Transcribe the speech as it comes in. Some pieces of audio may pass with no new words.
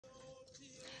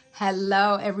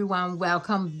Hello, everyone.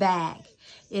 Welcome back.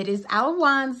 It is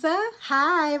Alwanza.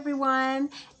 Hi,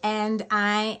 everyone. And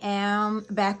I am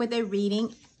back with a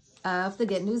reading of the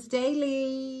Good News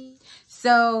Daily.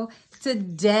 So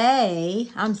today,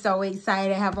 I'm so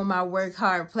excited to have on my Work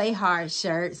Hard, Play Hard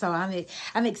shirt. So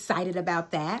I'm excited about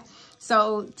that.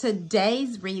 So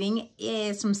today's reading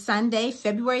is from Sunday,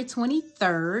 February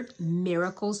 23rd,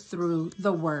 Miracles Through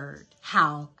the Word.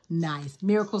 How nice.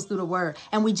 Miracles through the Word.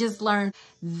 And we just learned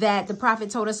that the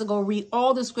prophet told us to go read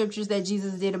all the scriptures that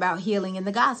Jesus did about healing in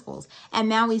the Gospels. And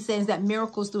now he says that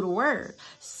miracles through the Word.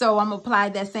 So I'm apply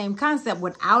that same concept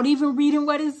without even reading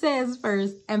what it says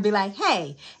first and be like,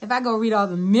 hey, if I go read all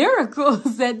the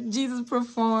miracles that Jesus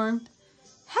performed,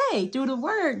 hey, through the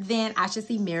Word, then I should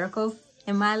see miracles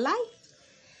in my life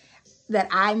that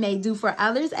I may do for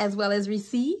others as well as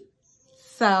receive.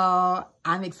 So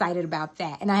I'm excited about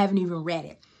that. And I haven't even read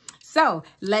it. So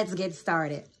let's get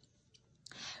started.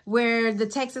 Where the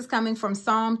text is coming from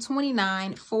Psalm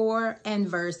 29, 4 and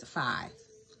verse 5.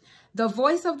 The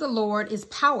voice of the Lord is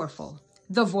powerful.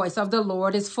 The voice of the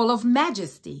Lord is full of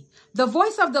majesty. The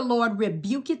voice of the Lord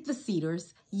rebuketh the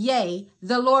cedars. Yea,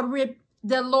 the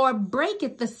Lord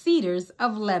breaketh the cedars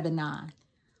of Lebanon.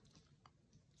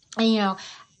 And you know,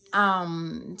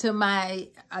 to my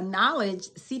knowledge,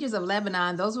 cedars of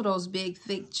Lebanon, those were those big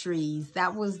thick trees.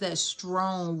 That was that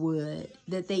strong wood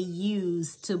that they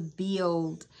used to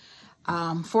build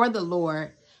for the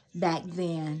Lord back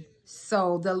then.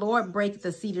 So the Lord break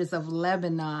the cedars of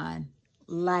Lebanon.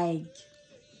 Like,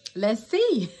 let's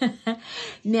see.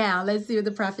 Now, let's see what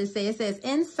the prophet says. It says,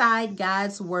 inside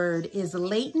God's word is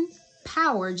latent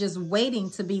power just waiting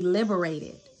to be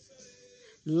liberated.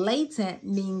 Latent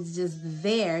means just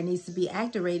there. It needs to be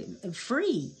activated and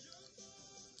free.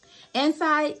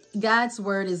 Inside God's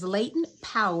word is latent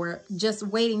power just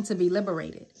waiting to be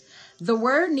liberated. The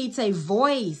word needs a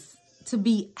voice to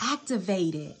be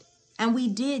activated. And we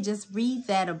did just read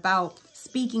that about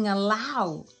speaking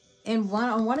aloud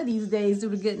on one of these days through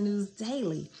the Good News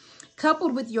Daily.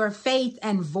 Coupled with your faith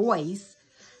and voice,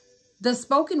 the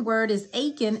spoken word is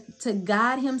akin to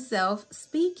God himself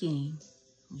speaking.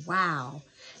 Wow.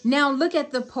 Now look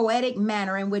at the poetic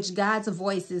manner in which God's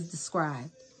voice is described.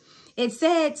 It's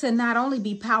said to not only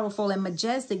be powerful and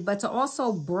majestic, but to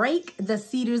also break the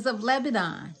cedars of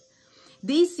Lebanon.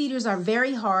 These cedars are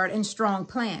very hard and strong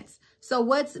plants. So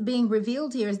what's being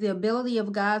revealed here is the ability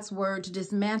of God's word to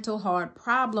dismantle hard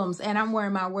problems. And I'm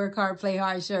wearing my Work Hard, Play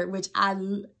Hard shirt, which I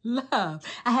love.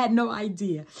 I had no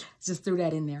idea. Just threw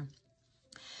that in there.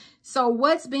 So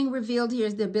what's being revealed here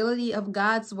is the ability of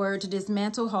God's word to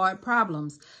dismantle hard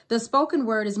problems. The spoken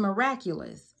word is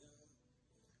miraculous.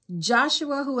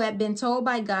 Joshua, who had been told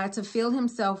by God to fill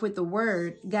himself with the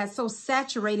word, got so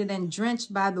saturated and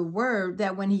drenched by the word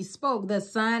that when he spoke, the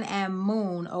sun and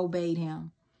moon obeyed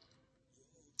him.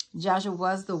 Joshua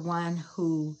was the one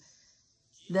who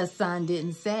the sun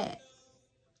didn't set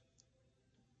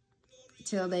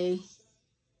till they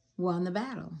won the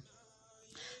battle.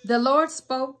 The Lord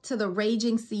spoke to the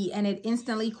raging sea, and it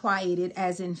instantly quieted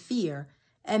as in fear.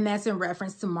 And that's in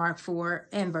reference to Mark 4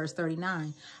 and verse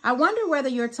 39. I wonder whether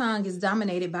your tongue is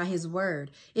dominated by his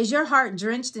word. Is your heart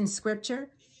drenched in scripture?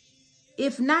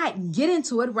 If not, get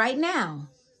into it right now.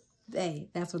 Hey,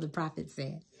 that's what the prophet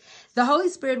said. The Holy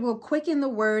Spirit will quicken the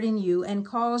word in you and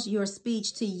cause your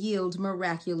speech to yield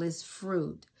miraculous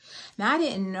fruit. Now, I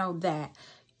didn't know that.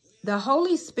 The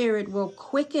Holy Spirit will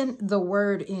quicken the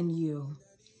word in you.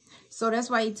 So that's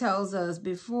why he tells us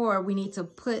before we need to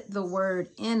put the word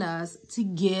in us to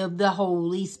give the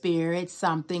Holy Spirit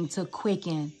something to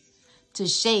quicken, to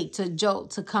shake, to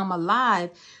jolt, to come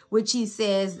alive, which he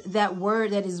says that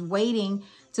word that is waiting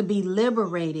to be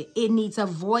liberated. It needs a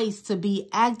voice to be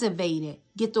activated.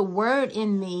 Get the word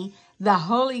in me. The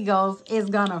Holy Ghost is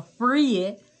going to free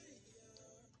it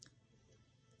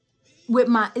with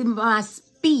my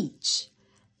speech.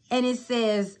 And it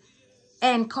says,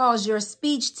 and cause your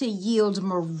speech to yield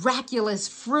miraculous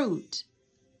fruit.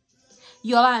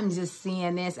 Y'all, I'm just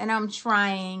seeing this and I'm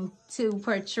trying to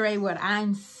portray what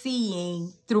I'm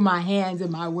seeing through my hands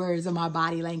and my words and my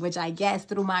body language, I guess,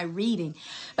 through my reading.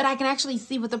 But I can actually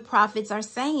see what the prophets are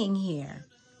saying here.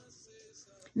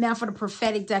 Now for the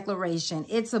prophetic declaration,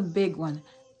 it's a big one.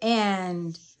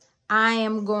 And I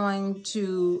am going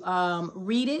to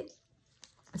read it.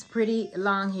 It's pretty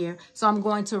long here. So I'm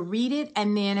going to read it.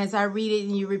 And then as I read it,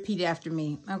 you repeat it after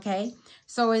me. Okay.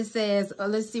 So it says,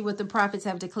 let's see what the prophets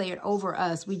have declared over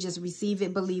us. We just receive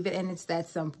it, believe it, and it's that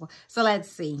simple. So let's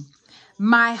see.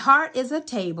 My heart is a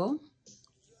table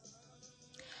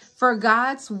for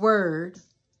God's word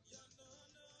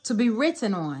to be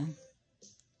written on.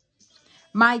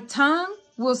 My tongue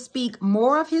will speak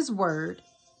more of his word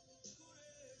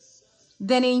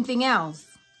than anything else.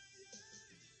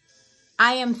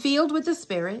 I am filled with the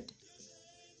Spirit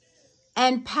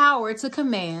and power to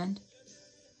command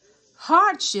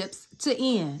hardships to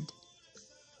end.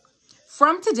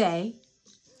 From today,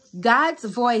 God's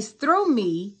voice through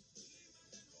me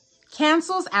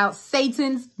cancels out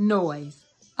Satan's noise.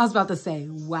 I was about to say,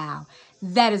 wow,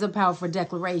 that is a powerful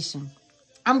declaration.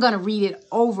 I'm going to read it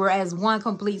over as one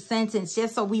complete sentence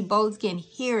just so we both can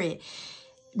hear it,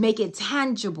 make it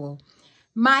tangible.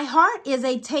 My heart is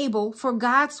a table for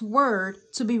God's word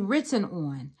to be written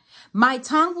on. My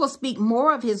tongue will speak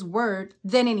more of his word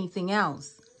than anything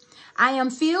else. I am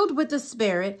filled with the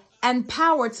Spirit and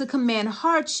power to command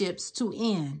hardships to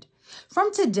end.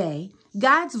 From today,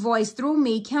 God's voice through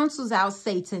me cancels out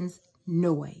Satan's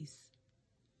noise.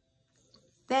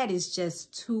 That is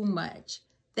just too much.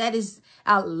 That is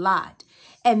a lot.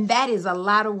 And that is a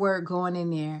lot of word going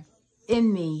in there,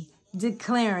 in me,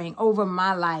 declaring over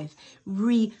my life,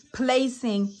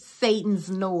 replacing Satan's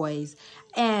noise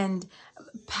and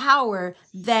power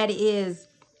that is,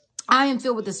 I am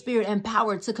filled with the Spirit and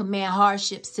power to command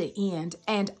hardships to end.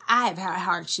 And I have had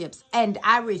hardships and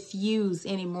I refuse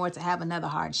anymore to have another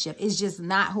hardship. It's just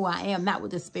not who I am, not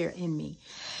with the Spirit in me.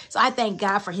 So I thank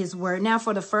God for his word. Now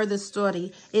for the further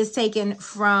study is taken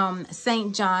from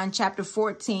St. John chapter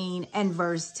 14 and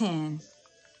verse 10.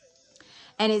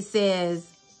 And it says,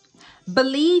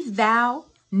 believe thou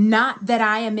not that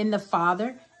I am in the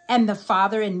Father and the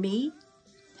Father in me?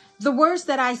 The words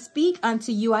that I speak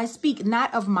unto you, I speak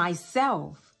not of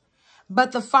myself,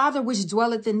 but the Father which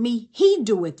dwelleth in me, he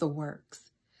doeth the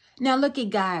works. Now look at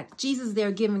God. Jesus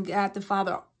there giving God the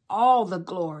Father all the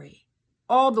glory,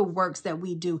 all the works that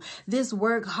we do. This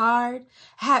work hard,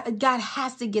 God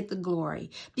has to get the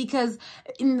glory because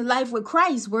in the life with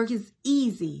Christ, work is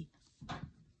easy.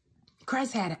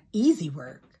 Christ had an easy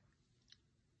work.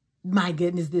 My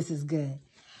goodness, this is good.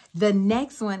 The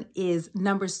next one is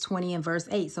Numbers 20 and verse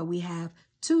 8. So we have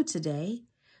two today.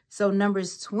 So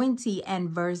Numbers 20 and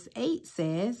verse 8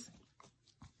 says,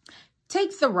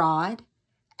 take the rod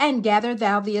and gather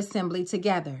thou the assembly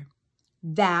together,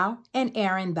 thou and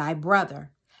Aaron thy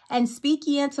brother, and speak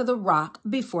ye unto the rock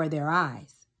before their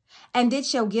eyes. And it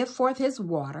shall give forth his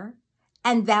water,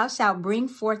 and thou shalt bring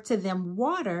forth to them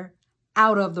water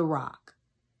out of the rock.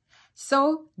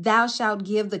 So thou shalt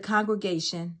give the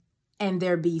congregation and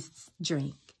their beasts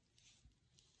drink.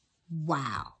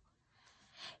 Wow.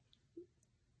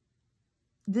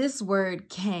 This word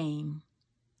came,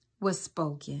 was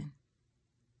spoken.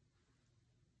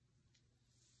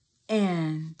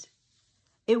 And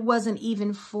it wasn't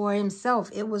even for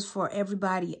himself. It was for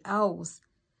everybody else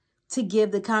to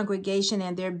give the congregation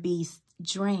and their beasts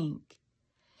drink.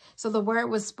 So the word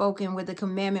was spoken with the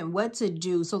commandment what to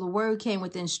do. So the word came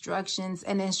with instructions,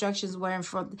 and the instructions weren't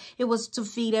from, it was to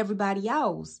feed everybody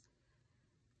else.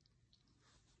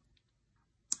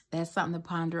 That's something to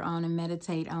ponder on and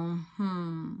meditate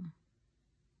on.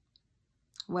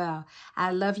 Well,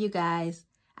 I love you guys.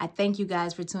 I thank you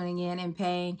guys for tuning in and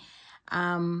paying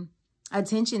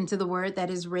attention to the word that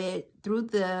is read through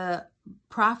the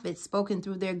prophets spoken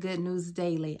through their Good News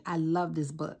Daily. I love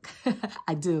this book.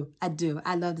 I do.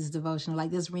 I love this devotional.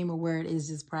 Like this Rhema word is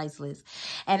just priceless.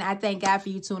 And I thank God for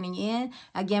you tuning in.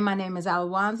 Again, my name is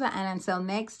Alwanza. And until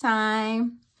next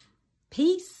time,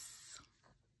 peace.